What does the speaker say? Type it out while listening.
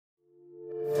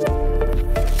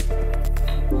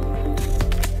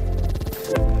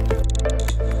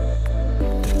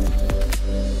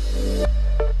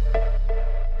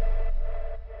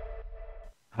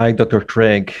Hi, Dr.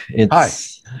 Craig. Hi.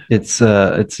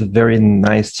 It's very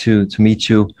nice to meet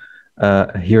you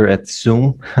here at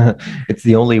Zoom. It's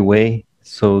the only way.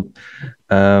 So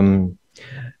um,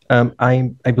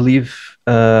 I believe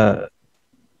my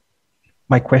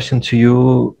question to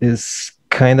you is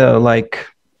kind of like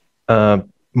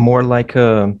more like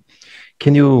a.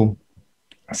 Can you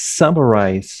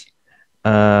summarize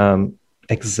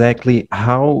exactly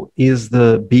how is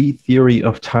the B theory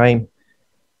of time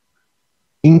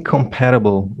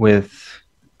incompatible with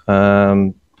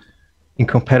um, the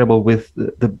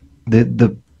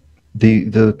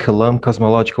Kalam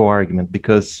cosmological argument?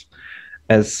 Because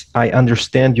as I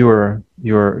understand your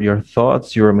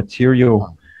thoughts, your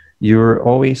material, you're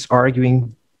always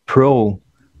arguing pro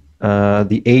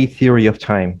the A theory of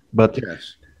time. But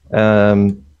Yes.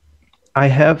 I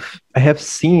have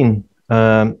seen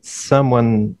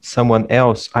someone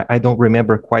else. I don't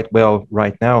remember quite well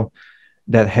right now,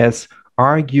 that has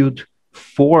argued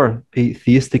for a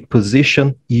theistic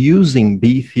position using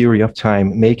B theory of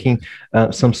time, making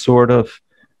some sort of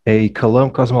a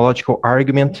Kalam cosmological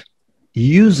argument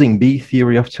using B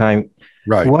theory of time.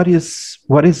 Right. What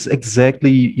is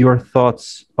exactly your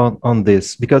thoughts on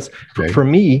this? Because Okay. for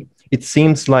me, it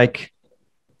seems like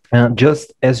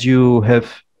just as you have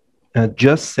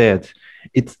just said,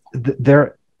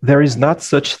 there is not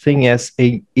such thing as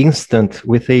a instant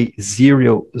with a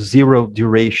zero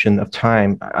duration of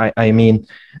time. I mean,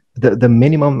 the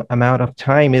minimum amount of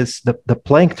time is the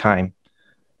Planck time.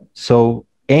 So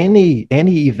any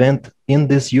event in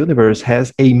this universe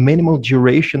has a minimal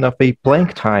duration of a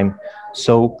Planck time.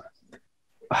 So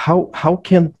how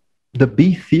can the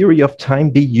B theory of time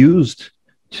be used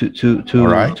to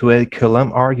a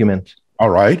Kalam argument? All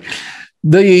right.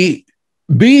 The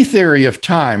B theory of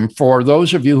time, for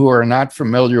those of you who are not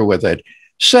familiar with it,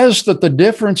 says that the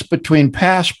difference between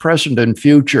past, present, and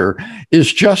future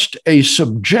is just a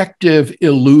subjective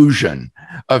illusion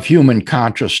of human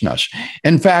consciousness.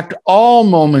 In fact, all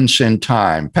moments in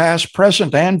time, past,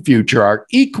 present, and future, are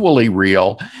equally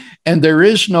real, and there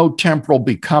is no temporal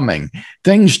becoming.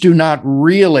 Things do not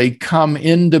really come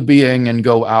into being and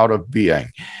go out of being.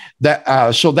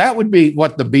 So that would be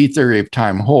what the B theory of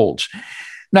time holds.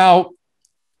 Now,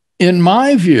 in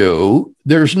my view,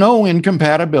 there's no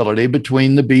incompatibility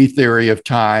between the B theory of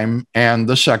time and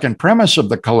the second premise of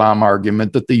the Kalam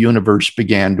argument that the universe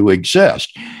began to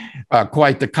exist.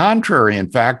 Quite the contrary.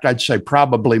 In fact, I'd say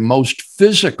probably most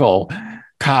physical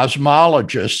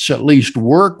cosmologists at least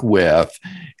work with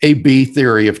a B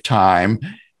theory of time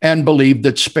and believe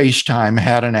that space-time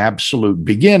had an absolute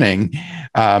beginning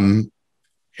in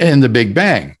the Big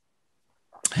Bang.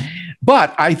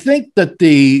 But I think that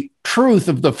the truth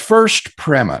of the first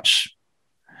premise,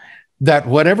 that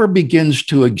whatever begins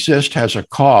to exist has a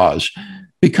cause,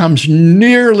 becomes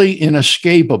nearly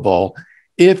inescapable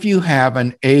if you have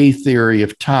an A theory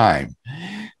of time.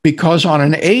 Because on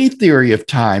an A theory of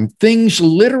time, things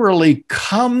literally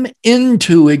come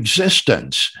into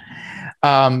existence.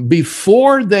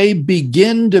 Before they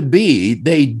begin to be,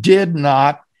 they did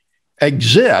not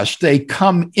exist. They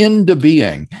come into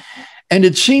being. And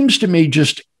it seems to me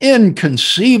just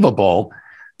inconceivable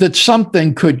that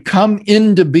something could come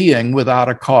into being without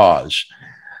a cause.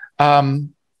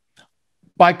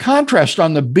 By contrast,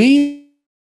 on the B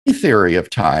theory of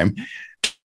time,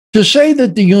 to say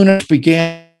that the universe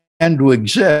began to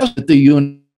exist, that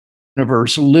the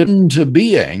universe lived into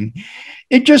being,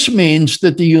 it just means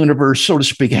that the universe, so to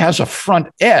speak, has a front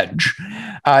edge.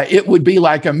 It would be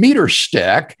like a meter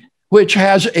stick, which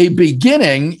has a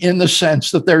beginning in the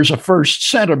sense that there's a first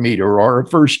centimeter or a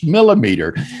first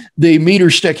millimeter. The meter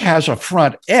stick has a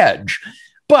front edge,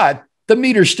 but the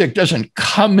meter stick doesn't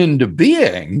come into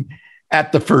being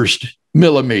at the first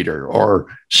millimeter or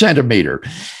centimeter.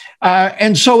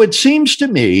 And so it seems to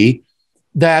me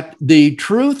that the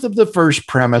truth of the first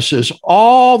premise is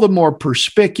all the more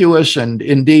perspicuous and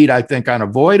indeed, I think,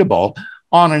 unavoidable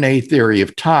on an A theory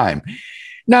of time.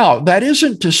 Now, that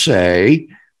isn't to say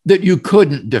that you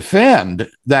couldn't defend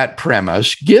that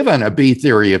premise given a B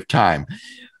theory of time.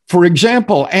 For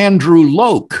example, Andrew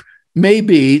Lok may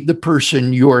be the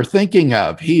person you're thinking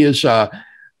of. He is a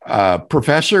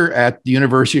professor at the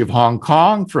University of Hong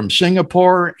Kong from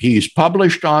Singapore. He's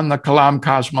published on the Kalam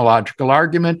cosmological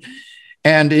argument.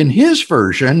 And in his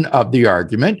version of the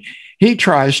argument, he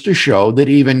tries to show that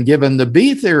even given the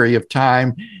B theory of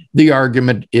time, the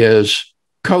argument is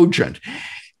cogent.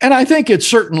 And I think it's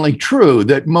certainly true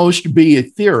that most B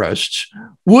theorists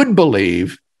would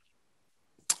believe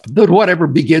that whatever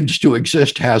begins to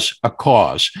exist has a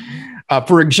cause.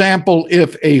 For example,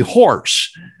 if a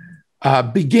horse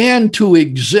began to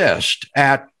exist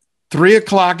at 3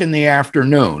 o'clock in the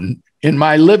afternoon in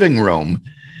my living room,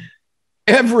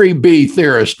 every B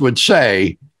theorist would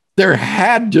say there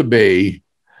had to be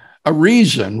a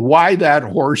reason why that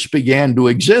horse began to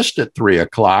exist at 3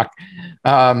 o'clock.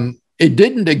 It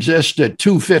didn't exist at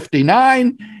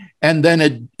 2:59, and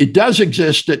then it does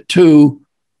exist at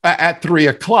 3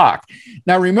 o'clock.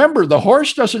 Now, remember, the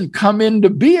horse doesn't come into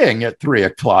being at 3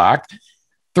 o'clock.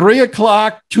 3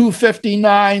 o'clock,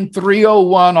 2:59,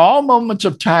 3:01, all moments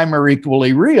of time are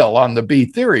equally real on the B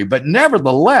theory. But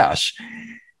nevertheless,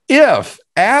 if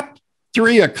at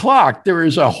 3 o'clock there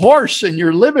is a horse in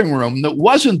your living room that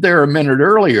wasn't there a minute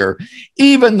earlier,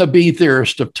 even the B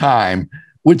theorist of time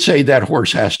would say that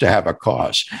horse has to have a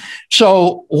cause.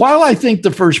 So while I think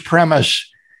the first premise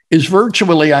is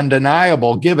virtually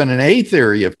undeniable given an A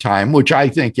theory of time, which I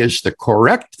think is the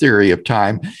correct theory of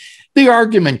time, the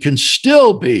argument can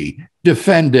still be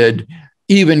defended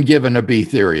even given a B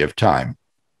theory of time.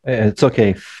 It's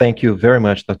okay. Thank you very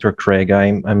much, Dr. Craig.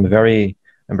 I'm very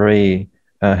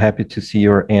happy to see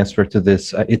your answer to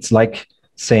this. It's like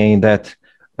saying that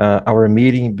our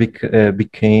meeting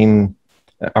became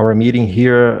our meeting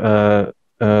here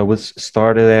was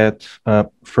started at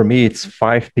for me it's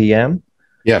 5 p.m.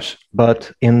 Yes,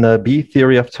 but in the B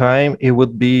theory of time, it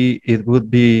would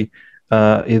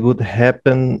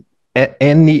happen at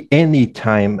any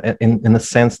time in the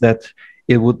sense that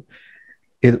it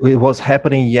was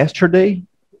happening yesterday.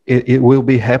 It will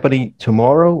be happening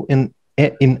tomorrow. In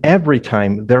every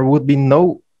time, there would be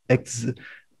no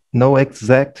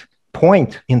exact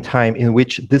point in time in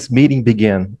which this meeting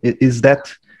began. Is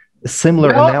that a similar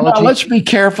analogy? No, let's be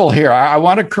careful here. I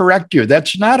want to correct you.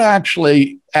 That's not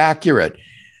actually accurate.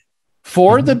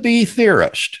 For the B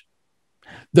theorist,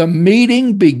 the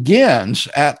meeting begins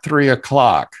at 3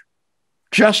 o'clock,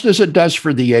 just as it does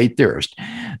for the A theorist.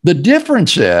 The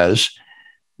difference is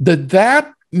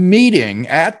that meeting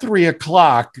at 3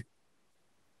 o'clock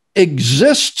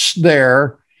exists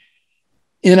there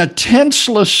in a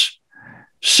tenseless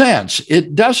sense.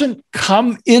 It doesn't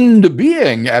come into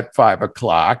being at 5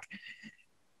 o'clock.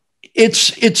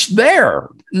 It's there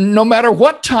no matter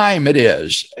what time it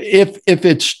is. If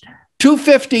it's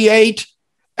 2:58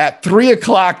 at 3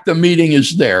 o'clock, the meeting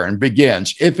is there and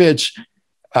begins. If it's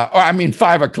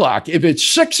 5 o'clock. If it's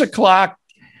 6 o'clock,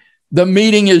 the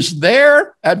meeting is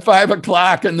there at 5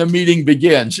 o'clock and the meeting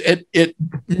begins. It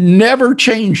never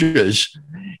changes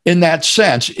in that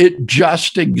sense. It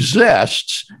just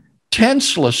exists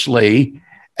tenselessly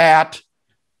at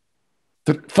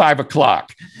 5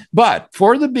 o'clock. But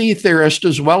for the B theorist,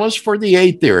 as well as for the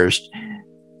A theorist,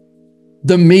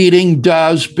 the meeting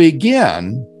does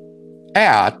begin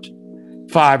at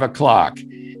 5 o'clock.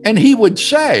 And he would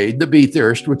say, the B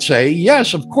theorist would say,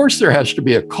 yes, of course there has to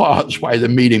be a cause why the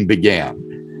meeting began.